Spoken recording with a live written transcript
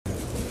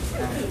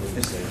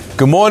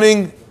Good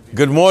morning,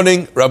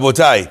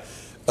 Rabotai.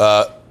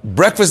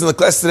 Breakfast in the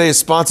class today is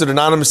sponsored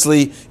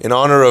anonymously in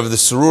honor of the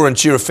Sarur and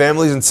Chira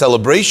families in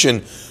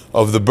celebration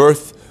of the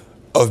birth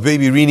of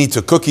baby Rini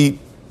to Cookie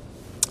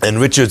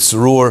and Richard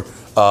Sarur.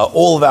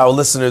 All of our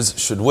listeners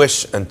should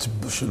wish and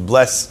should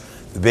bless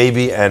the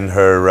baby and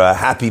her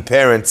happy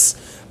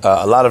parents.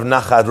 A lot of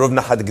nachad, rov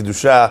nachad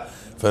gedusha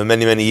for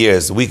many, many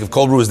years. The week of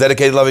Cold Brew is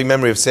dedicated to loving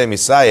memory of Sammy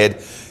Sayed.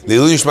 The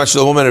Ilun Yishmat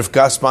Shel Woman of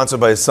Rivka, sponsored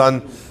by his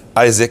son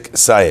Isaac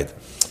Sayed.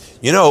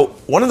 You know,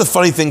 one of the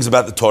funny things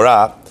about the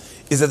Torah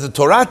is that the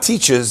Torah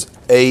teaches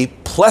a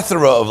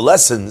plethora of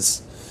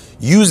lessons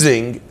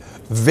using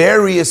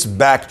various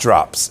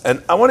backdrops.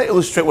 And I want to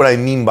illustrate what I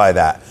mean by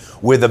that,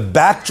 where the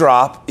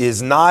backdrop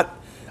is not,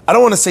 I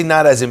don't want to say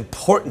not as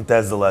important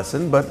as the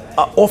lesson, but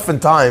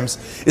oftentimes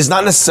is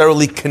not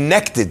necessarily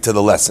connected to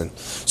the lesson.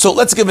 So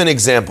let's give an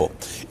example.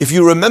 If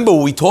you remember,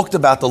 we talked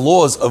about the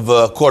laws of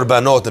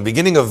korbanot at the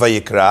beginning of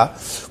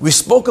Vayikra. We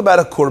spoke about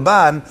a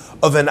korban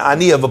of an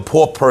ani, of a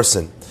poor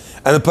person.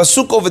 And the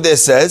pasuk over there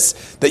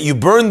says that you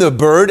burn the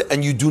bird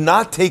and you do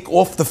not take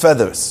off the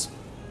feathers.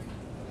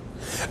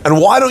 And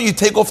why don't you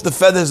take off the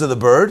feathers of the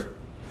bird?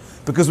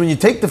 Because when you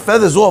take the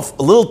feathers off,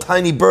 a little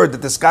tiny bird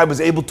that this guy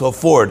was able to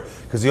afford,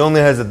 because he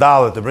only has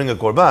 $1 to bring a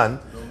korban,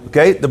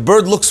 okay, the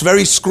bird looks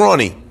very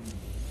scrawny.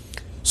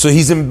 So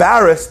he's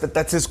embarrassed that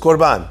that's his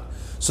korban.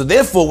 So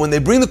therefore, when they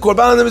bring the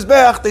korban on the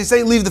mizbeach, they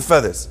say, leave the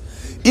feathers.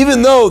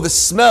 Even though the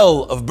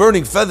smell of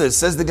burning feathers,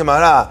 says the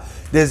Gemara,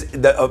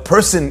 a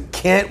person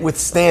can't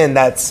withstand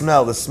that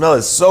smell. The smell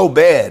is so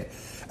bad,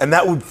 and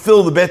that would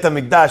fill the Beit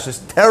HaMikdash, this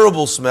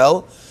terrible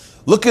smell.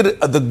 Look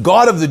at the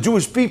God of the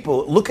Jewish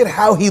people. Look at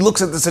how he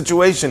looks at the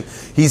situation.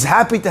 He's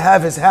happy to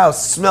have his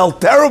house smell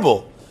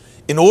terrible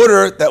in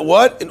order that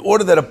what? In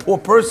order that a poor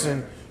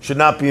person should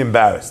not be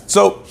embarrassed.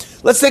 So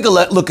let's take a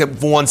look at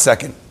for 1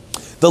 second.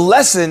 The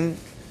lesson,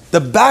 the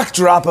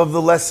backdrop of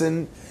the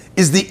lesson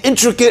is the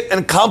intricate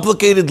and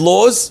complicated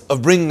laws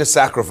of bringing a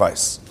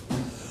sacrifice.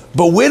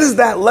 But where does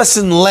that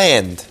lesson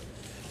land?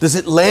 Does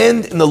it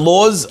land in the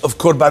laws of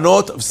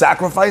korbanot, of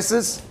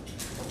sacrifices?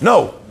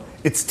 No.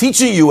 It's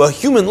teaching you a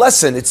human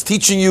lesson. It's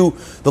teaching you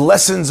the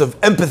lessons of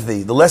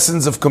empathy, the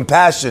lessons of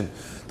compassion,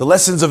 the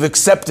lessons of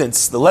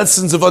acceptance, the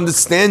lessons of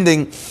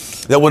understanding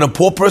that when a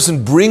poor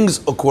person brings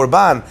a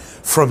korban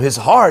from his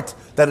heart,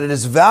 that it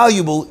is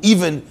valuable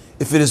even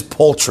if it is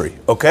paltry,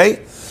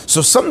 okay?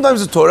 So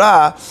sometimes the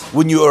Torah,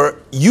 when you are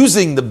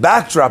using the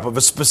backdrop of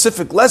a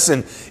specific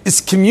lesson,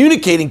 is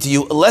communicating to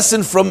you a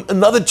lesson from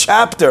another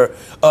chapter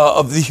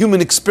of the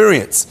human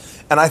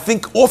experience. And I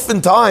think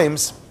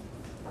oftentimes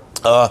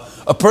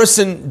a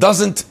person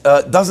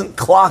doesn't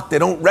clock, they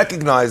don't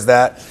recognize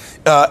that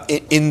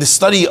in the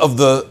study of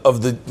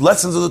the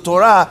lessons of the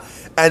Torah,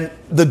 and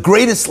the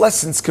greatest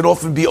lessons can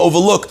often be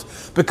overlooked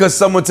because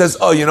someone says,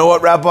 oh, you know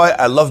what, Rabbi,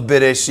 I love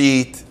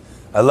Bereshit,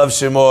 I love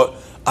Shemot,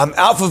 I'm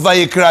out for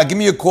Vayikra. Give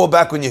me a call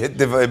back when you hit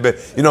the,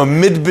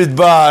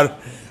 mid-bidbar.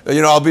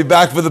 I'll be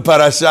back for the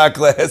parasha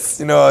class.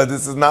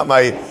 This is not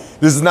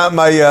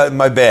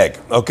my bag.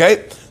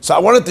 Okay, so I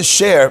wanted to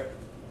share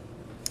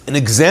an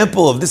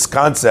example of this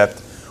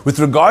concept with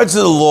regards to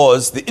the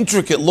laws, the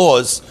intricate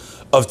laws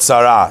of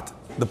tzarat.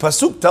 The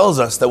pasuk tells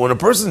us that when a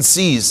person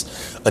sees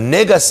a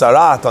nega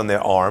sarat on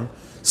their arm,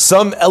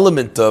 some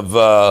element of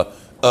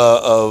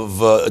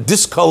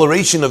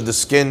discoloration of the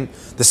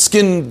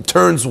skin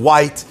turns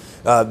white.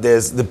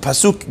 There's the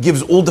pasuk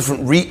gives all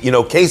different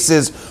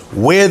cases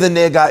where the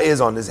nega is,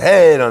 on his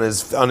head, on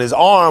his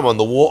arm, on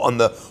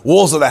the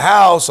walls of the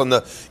house.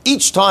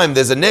 Each time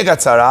there's a nega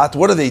tzarat,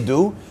 what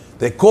do?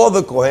 They call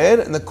the kohen,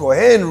 and the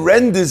kohen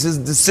renders his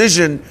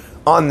decision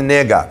on the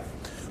nega.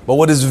 But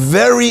what is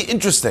very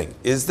interesting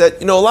is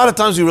that a lot of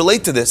times we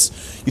relate to this.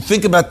 You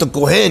think about the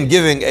kohen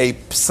giving a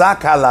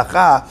psak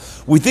halacha.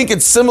 We think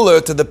it's similar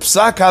to the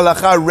psak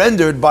halacha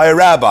rendered by a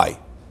rabbi.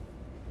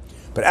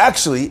 But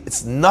actually,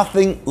 they're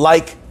nothing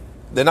like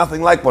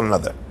one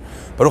another.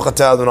 Baruch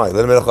atah Adonai,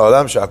 melech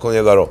haolam she'akol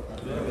yagaro.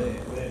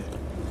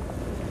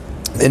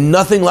 They're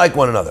nothing like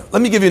one another.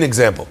 Let me give you an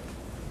example.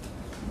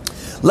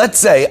 Let's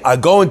say I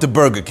go into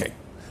Burger King.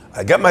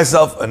 I get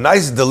myself a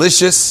nice,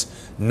 delicious,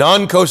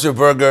 non-kosher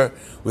burger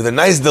with a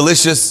nice,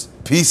 delicious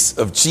piece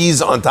of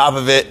cheese on top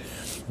of it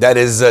that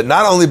is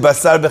not only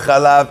basar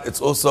b'chalav,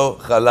 it's also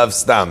chalav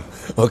stam.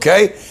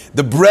 Okay?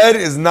 The bread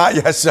is not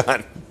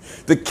yashan.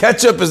 The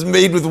ketchup is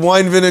made with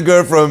wine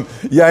vinegar from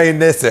Yayin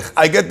Nesech.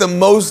 I get the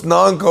most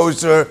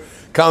non-kosher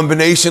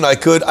combination I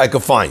could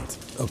find.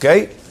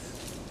 Okay,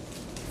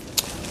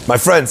 my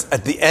friends.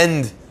 At the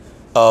end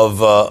of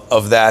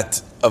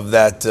that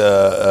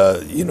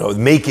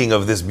making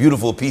of this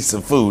beautiful piece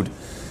of food,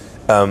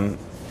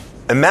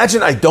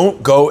 imagine I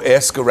don't go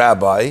ask a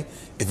rabbi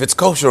if it's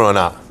kosher or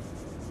not.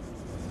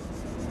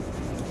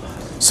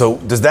 So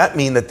does that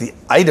mean that the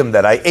item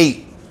that I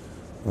ate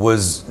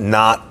was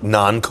not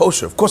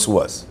non-kosher? Of course it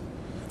was.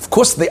 Of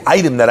course the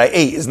item that I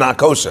ate is not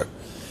kosher.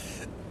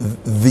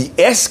 The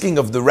asking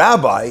of the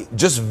rabbi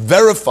just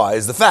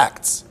verifies the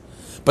facts.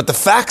 But the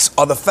facts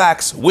are the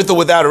facts with or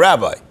without a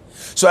rabbi.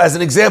 So as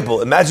an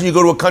example, imagine you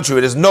go to a country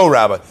where there's no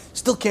rabbi. You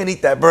still can't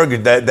eat that burger,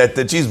 that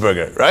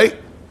cheeseburger, right?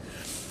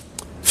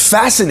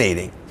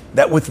 Fascinating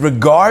that with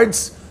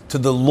regards to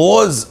the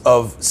laws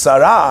of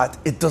Sarat,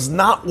 it does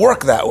not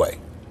work that way.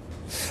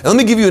 And let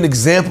me give you an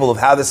example of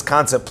how this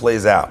concept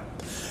plays out.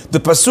 The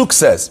pasuk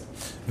says,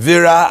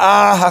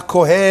 "Vira'ah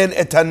hakohen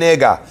et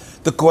hanega."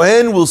 The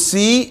kohen will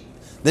see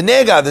the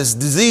nega, this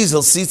disease.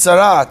 He'll see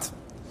Sarat.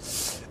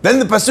 Then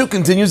the pasuk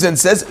continues and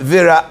says,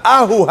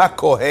 "Vira'ahu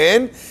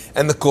hakohen,"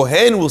 and the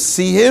kohen will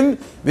see him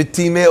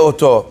v'timeh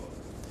oto.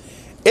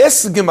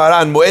 Es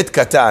Gemara in Moed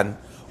Katan.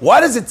 Why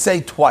does it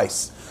say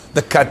twice?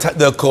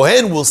 The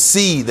kohen will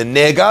see the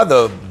nega,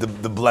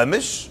 the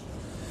blemish,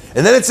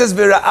 and then it says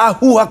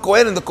Vira'ahu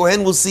hakohen, and the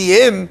kohen will see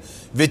him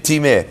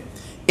v'timeh.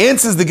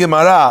 Answers the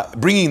Gemara,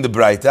 bringing the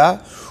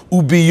Braita,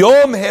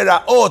 Ubiyom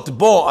heraot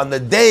bo, on the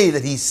day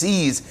that he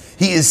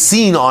is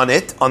seen on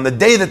it, on the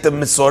day that the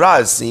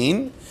Metzora is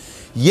seen.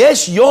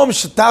 Yesh yom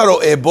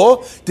shetaro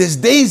ebo, there's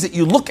days that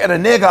you look at a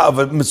nega of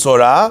a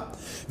Metzora.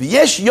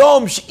 Yesh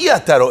yom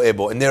she'iataro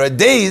ebo, and there are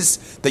days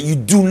that you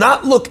do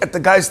not look at the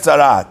guy's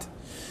tzarat.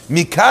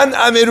 Mikan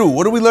ameru,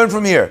 what do we learn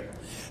from here?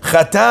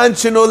 Chatan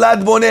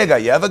shenolad bo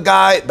nega, you have a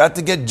guy about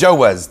to get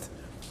jawazed.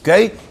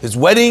 Okay, his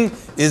wedding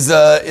is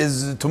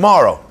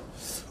tomorrow.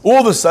 All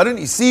of a sudden,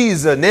 he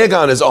sees a nega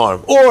on his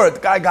arm. Or the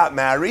guy got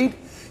married.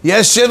 He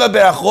has sheva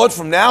berachot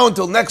from now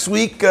until next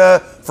week,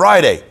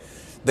 Friday.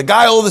 The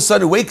guy all of a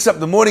sudden wakes up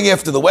the morning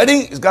after the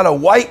wedding. He's got a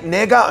white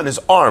nega on his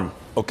arm.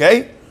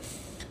 Okay?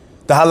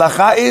 The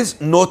halacha is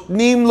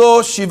notnim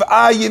lo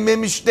shiv'a yemei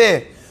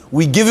mishteh.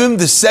 We give him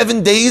the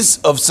 7 days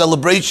of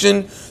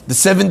celebration, the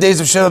 7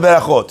 days of sheva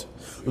berachot.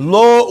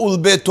 Lo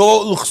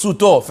ulbeto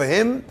luchsuto. For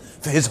him,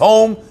 for his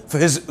home, for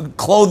his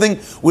clothing,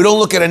 we don't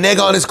look at a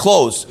nega on his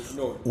clothes.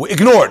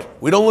 Ignored.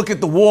 We don't look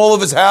at the wall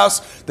of his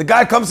house. The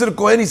guy comes to the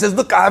kohen, he says,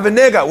 "Look, I have a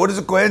nega." What does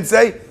the kohen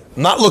say?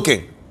 "I'm not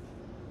looking."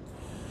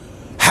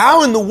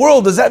 How in the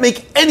world does that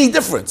make any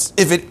difference?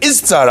 If it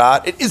is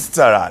tzarat, it is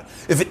tzarat.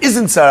 If it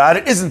isn't tzarat,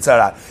 it isn't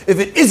tzarat. If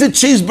it is a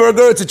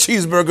cheeseburger, it's a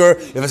cheeseburger.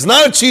 If it's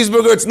not a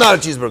cheeseburger, it's not a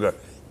cheeseburger.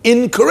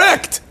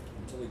 Incorrect.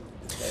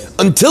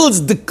 Until it's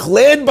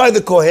declared by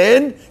the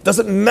kohen, it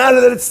doesn't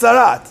matter that it's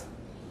tzarat.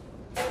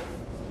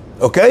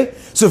 Okay?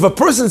 So if a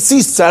person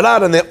sees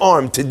tzarat on their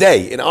arm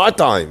today, in our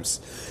times,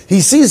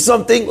 he sees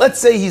something, let's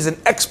say he's an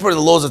expert in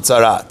the laws of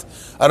tzarat.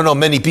 I don't know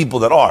many people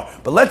that are,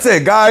 but let's say a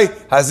guy,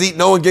 Hazit,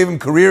 no one gave him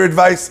career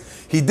advice.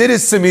 He did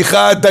his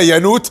semicha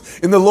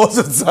dayanut in the laws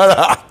of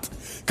tzarat.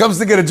 Comes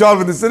to get a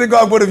job in the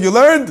synagogue, what have you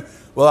learned?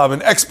 Well, I'm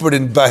an expert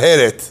in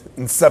baheret,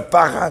 in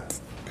sapachat.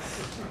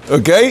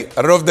 Okay?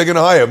 I don't know if they're going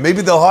to hire him.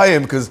 Maybe they'll hire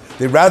him because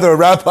they'd rather a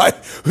rabbi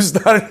who's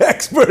not an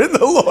expert in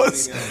the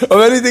laws of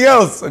anything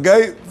else.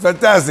 Okay?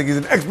 Fantastic. He's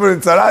an expert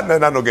in tzarat. No,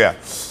 not nogea.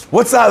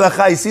 What's the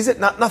halacha? He sees it?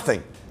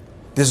 Nothing.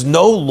 There's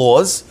no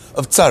laws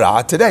of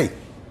tzarat today.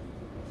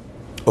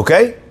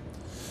 Okay?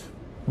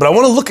 But I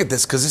want to look at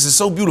this because this is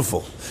so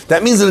beautiful.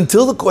 That means that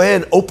until the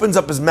kohen opens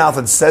up his mouth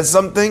and says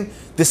something,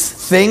 this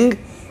thing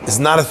is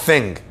not a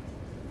thing.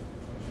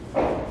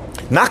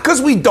 Not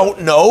because we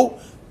don't know,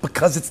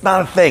 because it's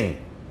not a thing.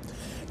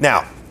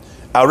 Now,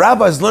 our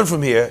rabbis learn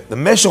from here, the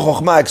Meshech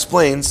Chochmah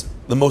explains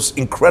the most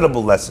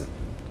incredible lesson.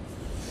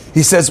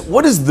 He says,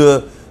 what is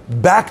the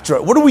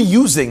backdrop? What are we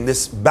using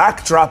this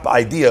backdrop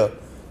idea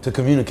to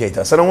communicate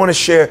to us? And I want to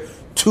share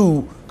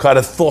two kind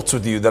of thoughts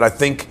with you that I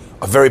think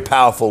are very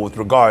powerful with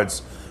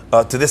regards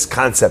to this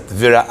concept.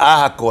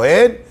 Vira'ah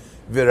kohen,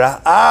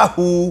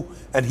 vira'ahu,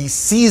 and he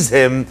sees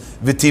him,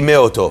 v'timeh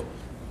oto.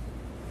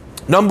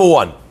 Number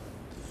one,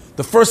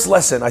 the first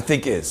lesson I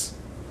think is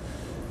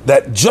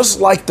that just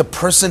like the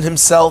person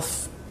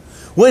himself,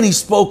 when he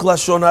spoke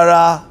Lashon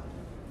Hara,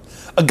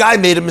 a guy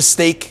made a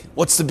mistake.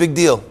 What's the big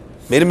deal?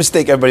 Made a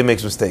mistake, everybody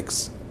makes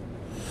mistakes.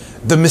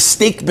 The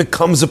mistake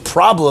becomes a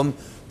problem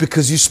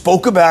because you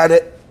spoke about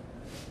it.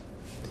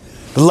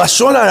 The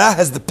Lashon Hara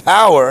has the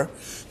power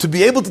to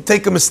be able to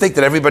take a mistake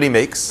that everybody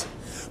makes,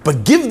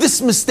 but give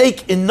this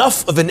mistake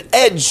enough of an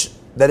edge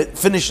that it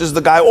finishes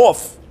the guy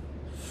off.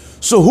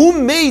 So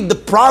who made the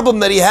problem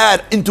that he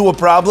had into a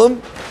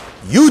problem?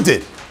 You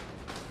did.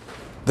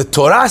 The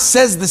Torah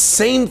says the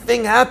same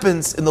thing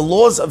happens in the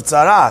laws of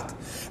tzarat.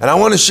 And I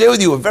want to share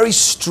with you a very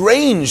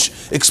strange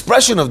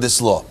expression of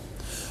this law.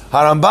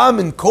 Harambam,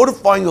 in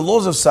codifying the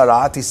laws of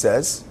tzarat, he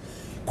says,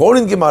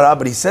 quoting Gemara,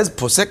 but he says,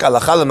 posek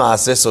halacha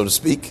l'maaseh, so to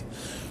speak.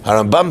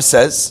 Harambam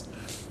says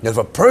that if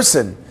a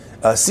person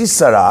sees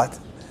tzarat,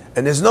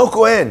 and there's no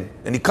kohen,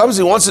 and he comes,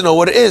 he wants to know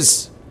what it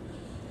is.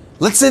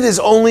 Let's say there's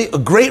only a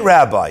great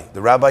rabbi.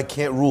 The rabbi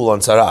can't rule on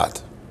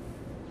tzarat.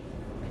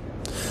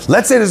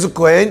 Let's say there's a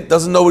kohen,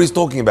 doesn't know what he's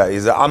talking about.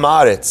 He's an am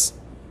haaretz.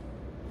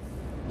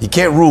 He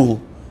can't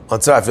rule on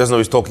tzarat if he doesn't know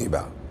what he's talking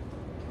about.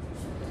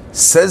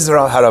 Says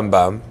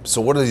Harambam,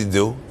 so what does he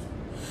do?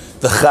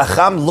 The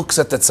chacham looks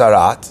at the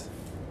tzarat.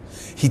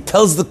 He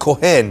tells the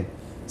kohen,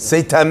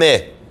 say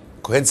tameh.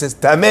 Kohen says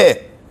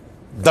tameh,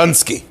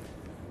 Dunsky,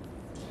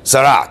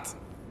 tzarat.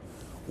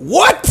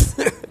 What?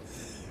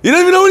 You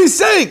don't even know what he's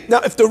saying.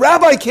 Now, if the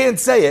rabbi can't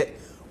say it,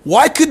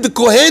 why could the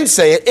kohen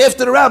say it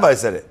after the rabbi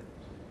said it?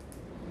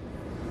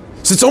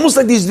 So it's almost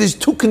like these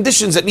two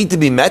conditions that need to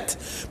be met,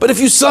 but if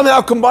you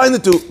somehow combine the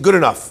two, good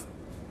enough.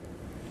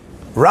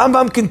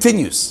 Rambam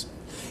continues.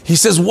 He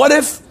says, what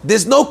if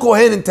there's no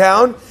Kohen in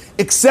town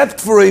except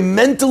for a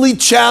mentally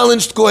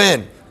challenged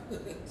Kohen?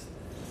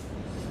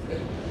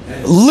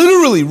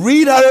 Literally,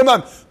 read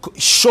Harambam.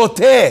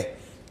 Shoteh,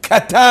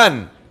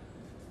 Katan.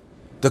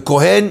 The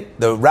Kohen,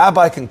 the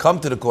rabbi can come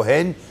to the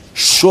Kohen,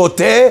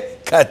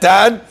 Shoteh,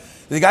 Katan.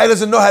 The guy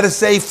doesn't know how to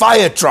say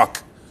fire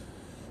truck.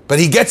 But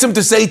he gets him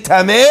to say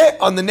Tameh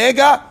on the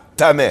nega,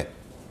 Tameh.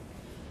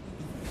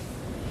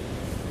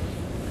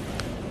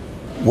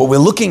 What we're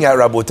looking at,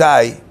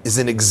 Rabotai, is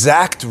an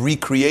exact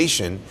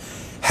recreation,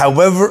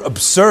 however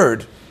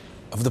absurd,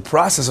 of the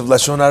process of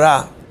Lashon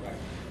Hara.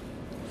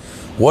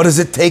 What does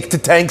it take to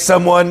tank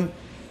someone?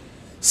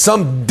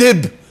 Some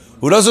dib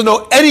who doesn't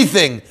know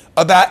anything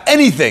about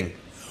anything,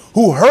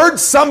 who heard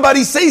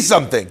somebody say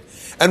something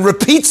and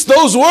repeats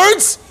those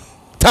words,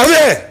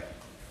 Tameh.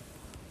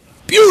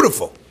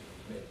 Beautiful.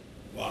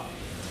 Wow.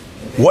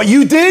 What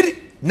you did,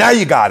 now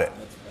you got it.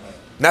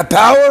 Now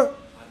power.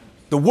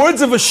 The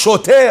words of a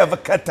shoteh, of a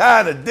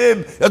katan, a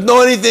dib, doesn't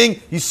know anything,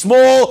 he's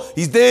small,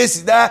 he's this,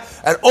 he's that,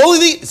 and only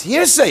thing is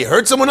hearsay,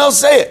 heard someone else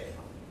say it.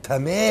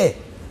 Tameh.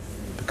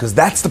 Because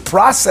that's the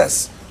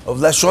process of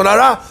Lashon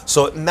Hara.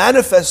 So it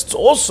manifests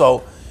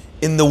also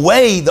in the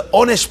way the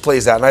onesh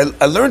plays out. And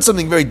I learned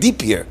something very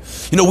deep here.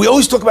 You know, we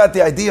always talk about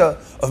the idea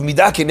of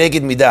midah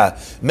keneged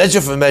midah,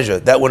 measure for measure,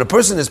 that when a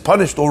person is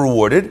punished or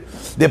rewarded,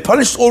 they're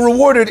punished or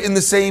rewarded in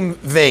the same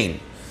vein.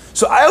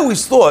 So I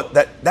always thought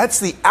that that's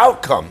the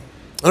outcome.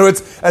 In other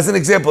words, as an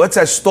example, let's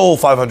say I stole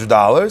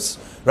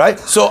 $500, right?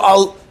 So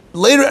at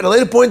a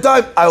later point in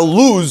time, I'll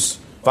lose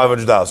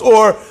 $500.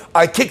 Or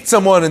I kicked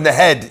someone in the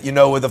head,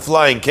 with a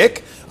flying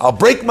kick. I'll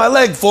break my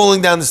leg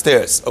falling down the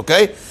stairs,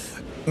 okay?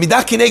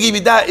 Midah kinegi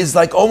midah is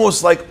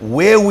almost like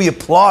where we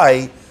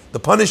apply the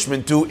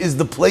punishment to is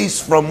the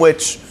place from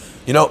which,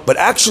 but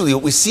actually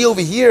what we see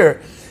over here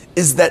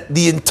is that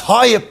the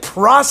entire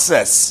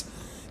process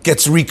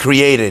gets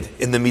recreated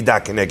in the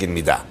midah kinegi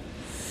midah.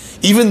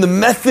 Even the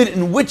method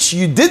in which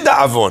you did the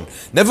avon,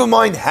 never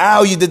mind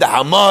how you did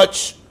how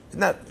much.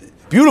 Isn't that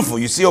beautiful?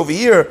 You see over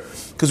here,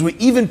 because we're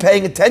even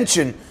paying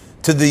attention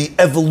to the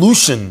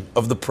evolution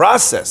of the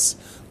process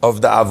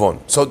of the avon.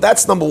 So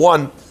that's number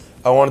one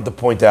I wanted to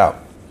point out.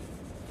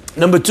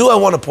 Number two I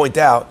want to point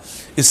out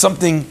is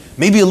something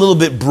maybe a little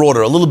bit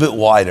broader, a little bit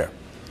wider.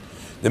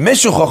 The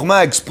Meshech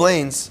Chochmah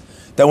explains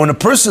that when a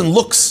person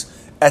looks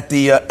at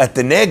the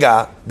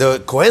nega,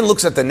 the Kohen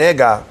looks at the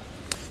nega,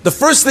 the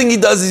first thing he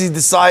does is he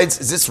decides,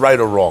 is this right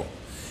or wrong?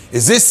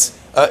 Is this,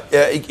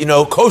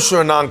 kosher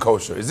or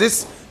non-kosher? Is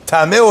this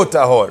tameh or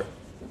tahor?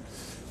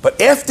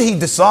 But after he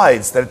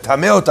decides that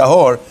tameh or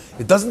tahor,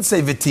 it doesn't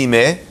say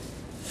v'timeh.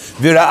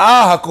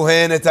 V'ra'ah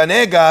ha-kohen et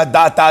hanega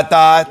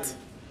dat.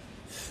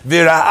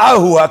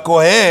 V'ra'ahu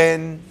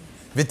ha-kohen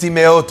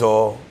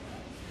v'timeoto.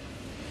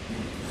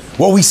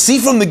 What we see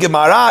from the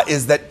Gemara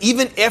is that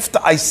even after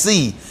I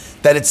see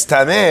that it's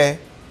tameh,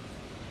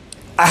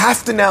 I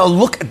have to now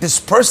look at this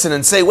person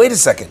and say, wait a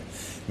second,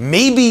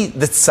 maybe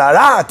the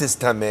tzarat is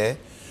tameh,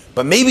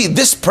 but maybe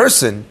this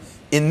person,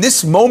 in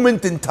this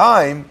moment in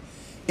time,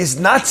 is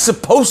not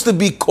supposed to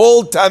be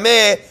called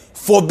tameh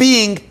for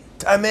being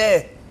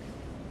tameh.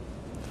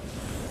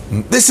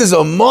 This is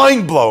a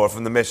mind blower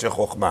from the Meshech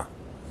Chochmah.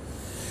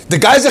 The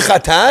guy's a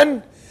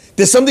chatan,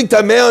 there's something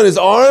tameh on his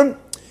arm,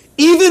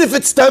 even if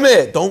it's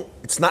tameh,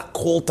 it's not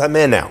called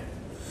tameh now.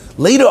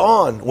 Later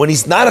on, when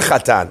he's not a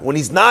chatan, when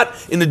he's not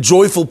in a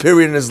joyful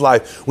period in his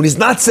life, when he's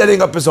not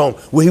setting up his home,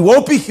 where he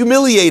won't be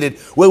humiliated,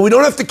 where we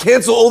don't have to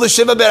cancel all the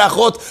Sheva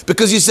Berachot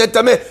because you said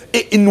Tameh,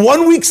 in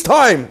 1 week's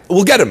time,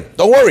 we'll get him.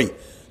 Don't worry.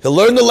 He'll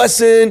learn the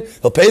lesson,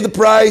 he'll pay the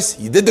price,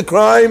 you did the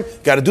crime,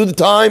 got to do the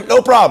time,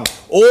 no problem.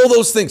 All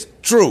those things,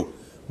 true.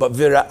 But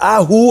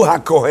Vira'ahu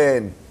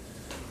HaKohen,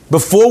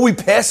 before we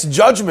pass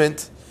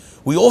judgment,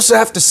 we also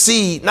have to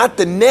see, not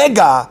the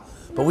nega,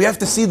 but we have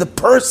to see the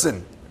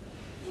person.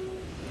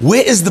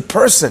 Where is the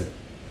person?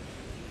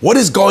 What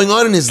is going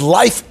on in his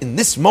life in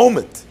this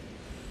moment?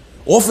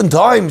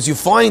 Oftentimes you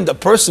find a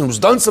person who's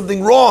done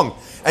something wrong,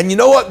 and you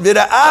know what?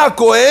 Vira'ah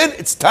Kohen,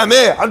 it's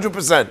tameh,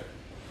 100%.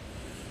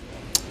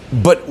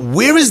 But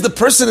where is the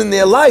person in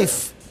their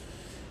life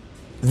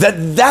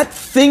that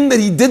thing that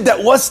he did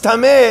that was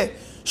tameh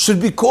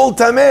should be called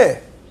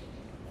tameh?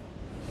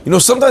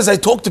 Sometimes I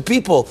talk to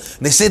people,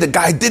 and they say the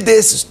guy did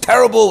this, it's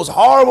terrible, it was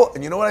horrible,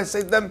 and you know what I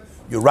say to them?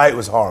 You're right, it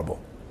was horrible.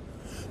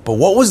 But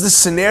what was the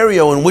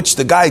scenario in which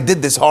the guy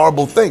did this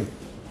horrible thing?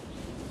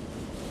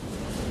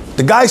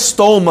 The guy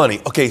stole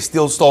money. Okay,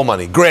 stole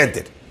money,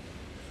 granted.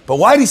 But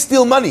why did he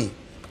steal money?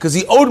 Because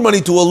he owed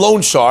money to a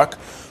loan shark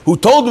who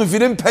told him if he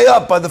didn't pay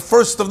up by the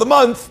first of the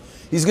month,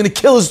 he's going to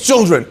kill his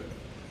children.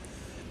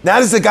 Now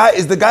is the guy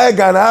a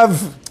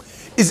ganav?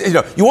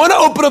 You want to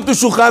open up the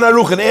Shulchan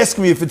Aruch and ask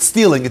me if it's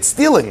stealing. It's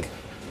stealing.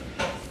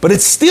 But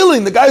it's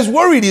stealing. The guy's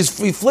worried. He's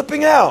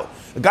flipping out.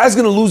 The guy's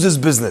going to lose his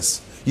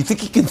business. You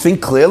think he can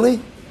think clearly?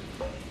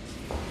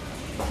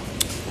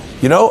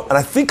 And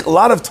I think a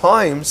lot of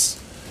times,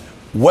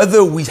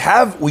 whether we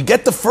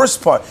get the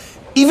first part,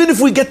 even if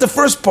we get the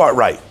first part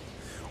right.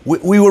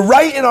 We were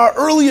right in our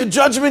earlier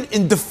judgment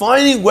in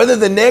defining whether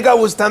the nega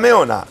was tameh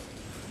or not.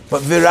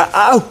 But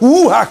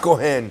vira'ahu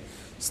hakohen.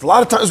 A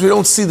lot of times we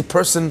don't see the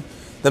person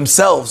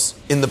themselves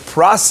in the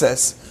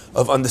process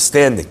of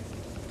understanding.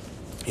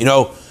 You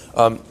know,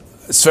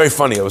 it's very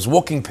funny. I was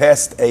walking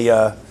past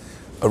a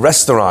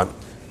restaurant.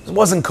 It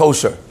wasn't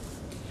kosher.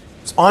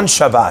 It was on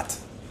Shabbat.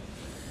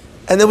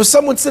 And there was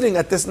someone sitting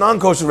at this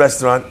non-kosher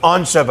restaurant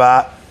on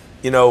Shabbat,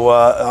 in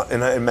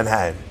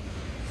Manhattan.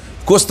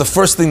 Of course, the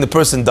first thing the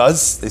person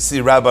does, they see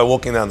a rabbi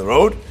walking down the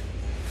road.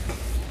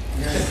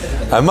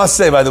 I must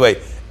say, by the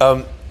way,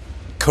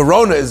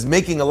 Corona is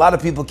making a lot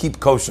of people keep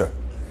kosher.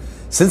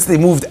 Since they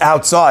moved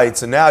outside,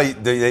 so now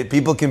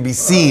people can be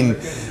seen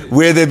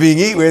where they're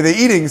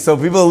eating, so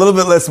people are a little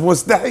bit less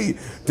mustahi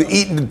to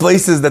eat in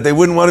places that they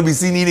wouldn't want to be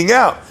seen eating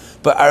out.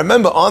 But I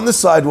remember on the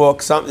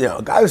sidewalk,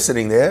 a guy was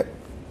sitting there,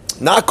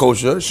 not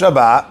kosher,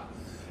 Shabbat,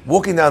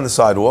 walking down the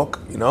sidewalk,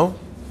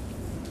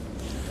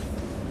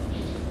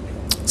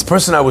 This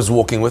person I was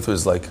walking with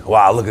was like,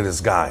 wow, look at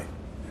this guy.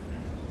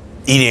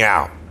 Eating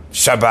out,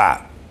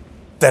 Shabbat,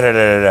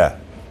 da-da-da-da-da.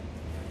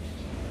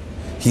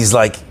 He's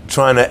like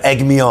trying to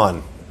egg me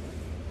on.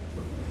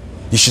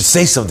 You should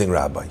say something,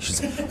 Rabbi. I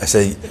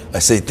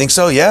say, think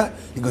so? Yeah?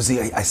 He goes,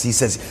 he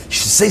says, you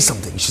should say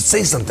something. You should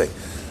say something.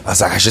 I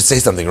was like, I should say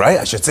something, right?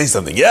 I should say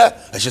something. Yeah,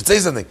 I should say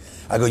something.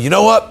 I go, you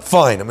know what?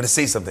 Fine, I'm going to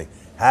say something.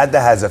 Hadda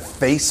has a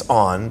face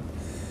on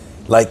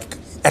like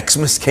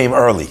Xmas came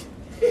early.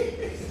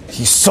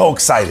 He's so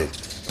excited.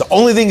 The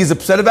only thing he's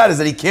upset about is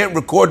that he can't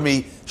record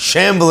me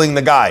shambling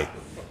the guy.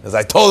 As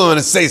I told him I'm going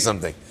to say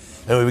something.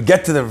 And we would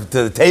get to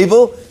the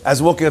table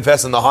as walking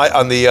past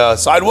on the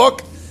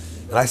sidewalk,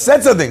 and I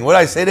said something. What did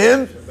I say to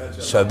him?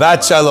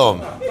 Shabbat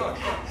Shalom.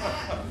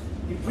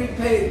 He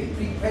prepaid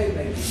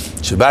maybe.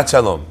 Shabbat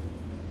Shalom.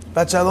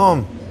 Shabbat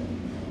Shalom.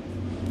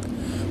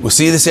 We'll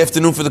see you this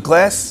afternoon for the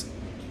class.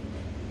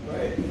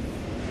 Right.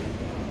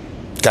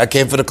 Guy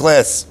came for the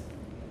class.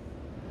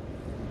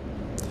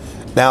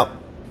 Now,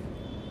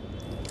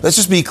 let's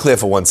just be clear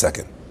for 1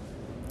 second.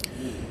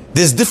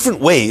 There's different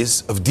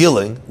ways of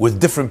dealing with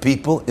different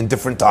people in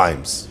different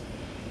times.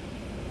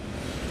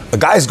 A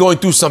guy's going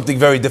through something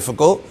very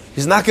difficult,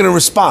 he's not going to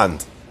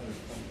respond.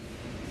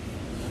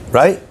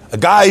 Right? A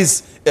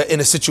guy's in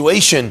a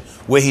situation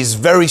where he's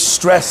very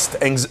stressed,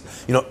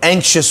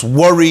 anxious,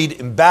 worried,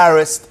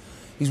 embarrassed.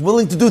 He's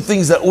willing to do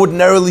things that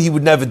ordinarily he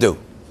would never do.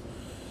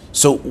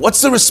 So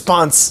what's the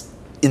response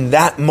in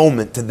that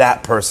moment to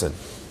that person?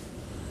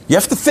 You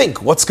have to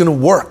think, what's going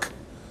to work?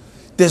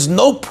 There's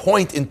no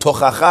point in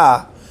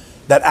tochacha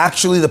that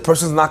actually the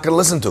person's not going to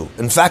listen to.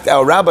 In fact,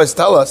 our rabbis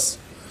tell us,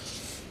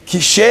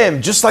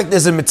 Kishem, just like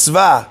there's a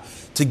mitzvah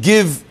to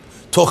give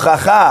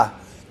tochacha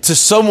to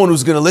someone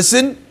who's going to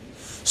listen,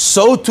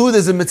 so too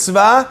there's a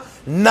mitzvah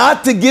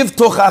not to give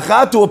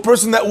tochacha to a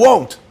person that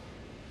won't.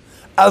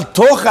 Al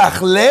tochach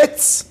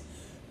letz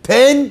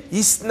pen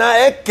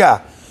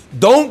yisnaeka.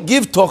 Don't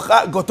give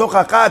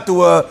tochacha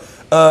to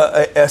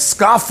a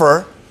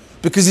scoffer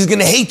because he's going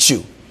to hate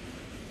you.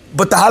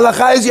 But the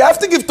halacha is you have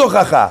to give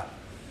tochacha.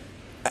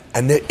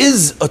 And there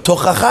is a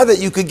tochacha that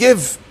you could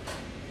give.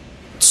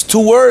 It's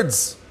 2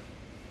 words.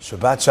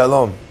 Shabbat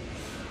Shalom.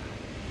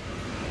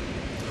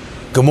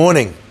 Good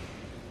morning.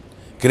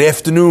 Good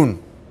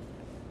afternoon.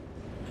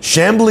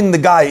 Shambling the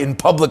guy in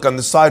public on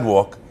the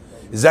sidewalk,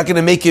 is that going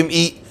to make him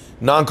eat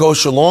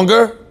non-kosher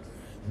longer?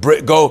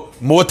 Go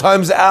more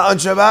times out on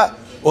Shabbat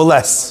or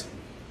less?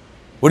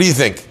 What do you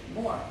think?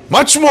 More.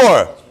 Much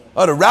more.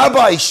 Oh, the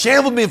rabbi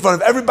shambled me in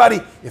front of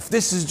everybody. If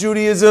this is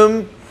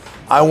Judaism,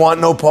 I want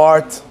no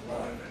part.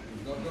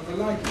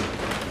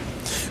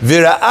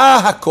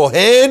 Vira'ah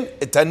hakohen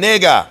et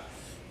hanega.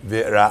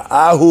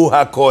 Vira'ahu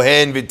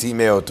hakohen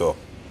v'timeoto.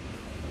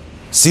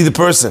 See the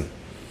person.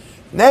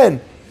 And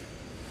then,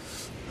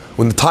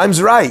 when the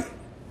time's right,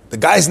 the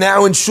guy's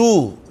now in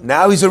shul.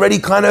 Now he's already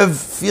kind of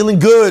feeling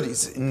good.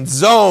 He's in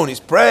zone. He's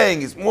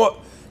praying. He's more.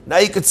 Now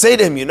you could say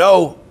to him, you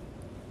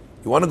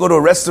want to go to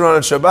a restaurant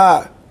on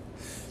Shabbat?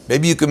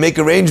 Maybe you could make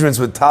arrangements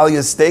with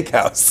Talia's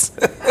Steakhouse.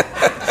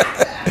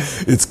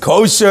 It's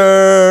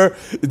kosher.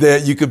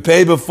 You can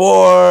pay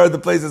before the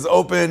place is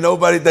open.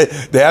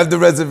 They have the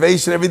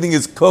reservation. Everything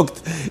is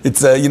cooked.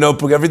 It's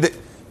everything.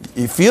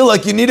 You feel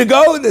like you need to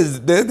go.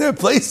 There are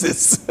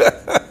places.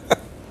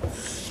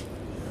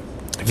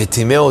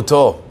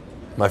 V'timeoto,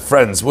 my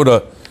friends, what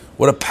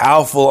a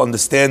powerful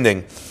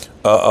understanding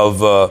of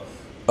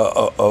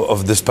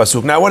this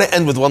pasuk. Now I want to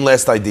end with one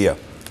last idea,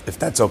 if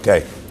that's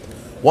okay.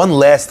 One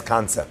last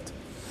concept.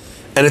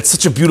 And it's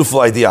such a beautiful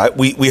idea.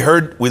 We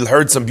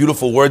heard some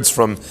beautiful words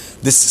from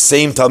this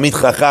same Talmid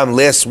Chacham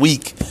last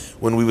week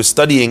when we were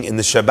studying in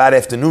the Shabbat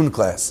afternoon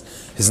class.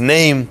 His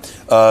name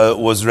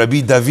was Rabbi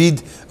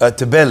David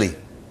Tebeli.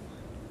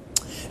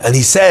 And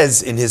he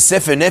says in his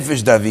Sefer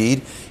Nefesh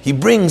David, he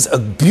brings a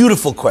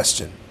beautiful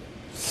question.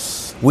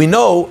 We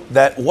know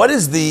that what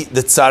is the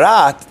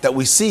tzarat that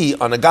we see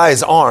on a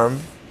guy's arm,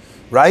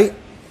 right?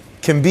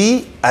 Can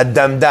be a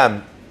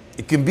damdam.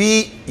 It can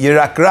be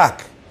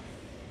yirakrak.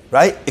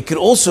 Right? It could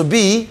also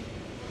be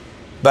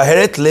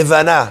Baheret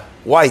levana,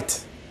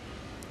 white.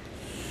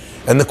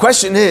 And the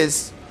question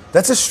is,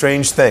 that's a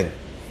strange thing.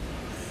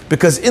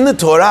 Because in the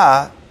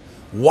Torah,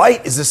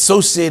 white is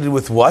associated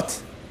with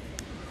what?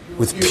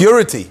 With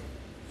purity.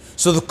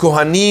 So the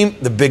Kohanim,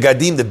 the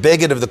Begadim, the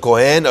Beged of the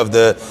Kohen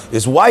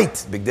is white,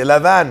 Bigdei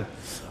Lavan.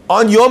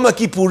 On Yom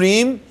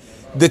Kippurim,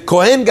 the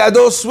Kohen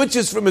Gadol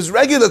switches from his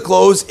regular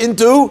clothes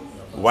into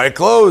white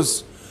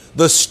clothes.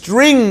 The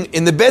string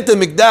in the Beit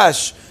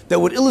HaMikdash that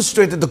would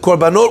illustrate that the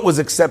Korbanot was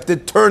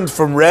accepted turned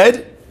from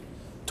red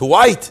to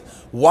white.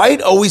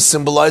 White always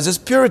symbolizes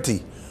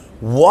purity.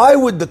 Why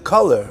would the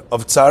color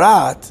of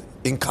Tzarat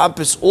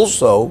encompass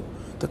also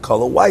the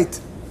color white?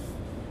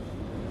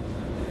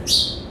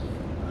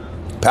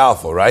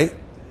 Powerful, right?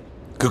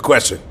 Good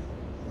question.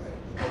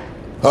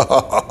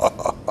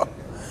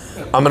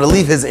 I'm going to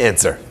leave his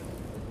answer.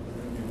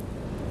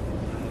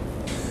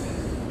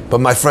 But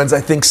my friends,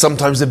 I think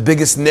sometimes the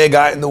biggest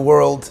nega in the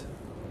world,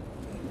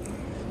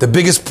 the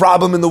biggest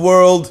problem in the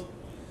world,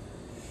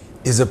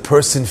 is a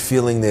person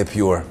feeling they're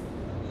pure.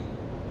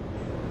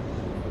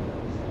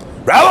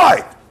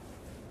 Rabbi,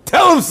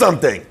 tell him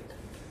something.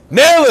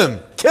 Nail him,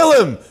 kill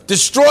him,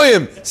 destroy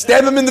him,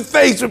 stab him in the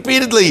face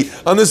repeatedly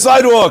on the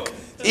sidewalk,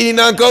 eating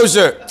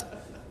non-kosher.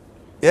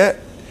 Yeah.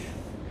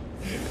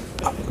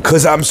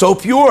 Because I'm so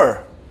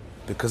pure.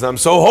 Because I'm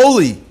so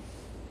holy.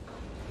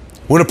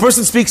 When a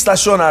person speaks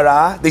Lashon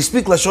Hara, they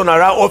speak Lashon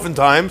Hara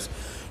oftentimes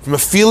from a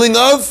feeling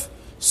of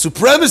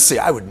supremacy.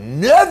 I would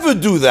never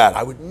do that.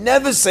 I would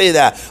never say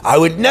that. I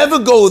would never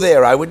go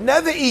there. I would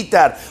never eat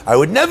that. I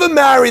would never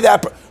marry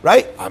that.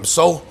 Right? I'm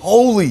so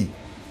holy.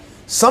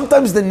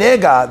 Sometimes the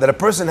nega that a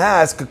person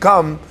has could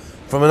come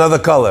from another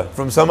color,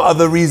 from some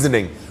other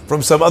reasoning,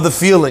 from some other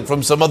feeling,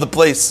 from some other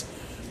place.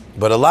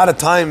 But a lot of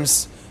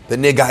times, the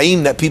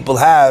negaim that people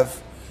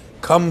have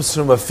comes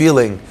from a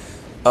feeling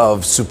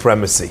of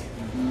supremacy.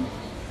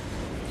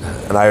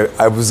 And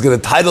I was going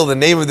to title the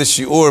name of the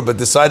shiur, but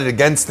decided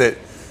against it.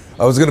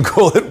 I was going to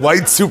call it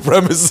White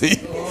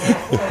Supremacy.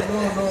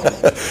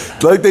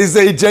 Like they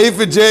say, J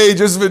for J,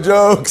 just for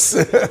jokes.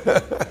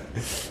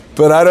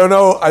 But I don't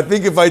know. I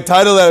think if I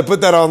title that, I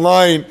put that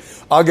online,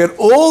 I'll get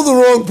all the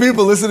wrong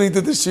people listening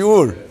to the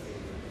shiur.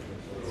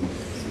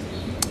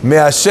 May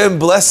Hashem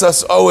bless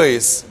us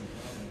always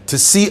to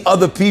see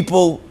other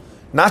people,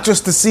 not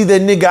just to see their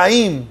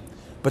nigaim,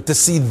 but to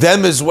see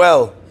them as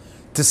well.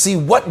 To see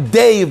what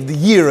day of the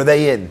year are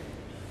they in.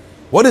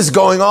 What is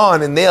going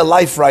on in their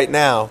life right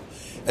now.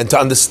 And to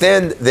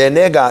understand their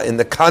nega in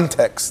the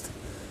context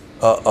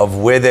of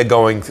where they're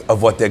going,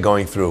 of what they're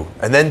going through.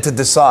 And then to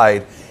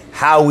decide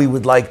how we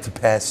would like to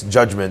pass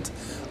judgment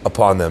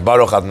upon them.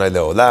 Baruch Adonai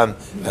Le'olam.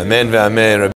 Amen ve'amen.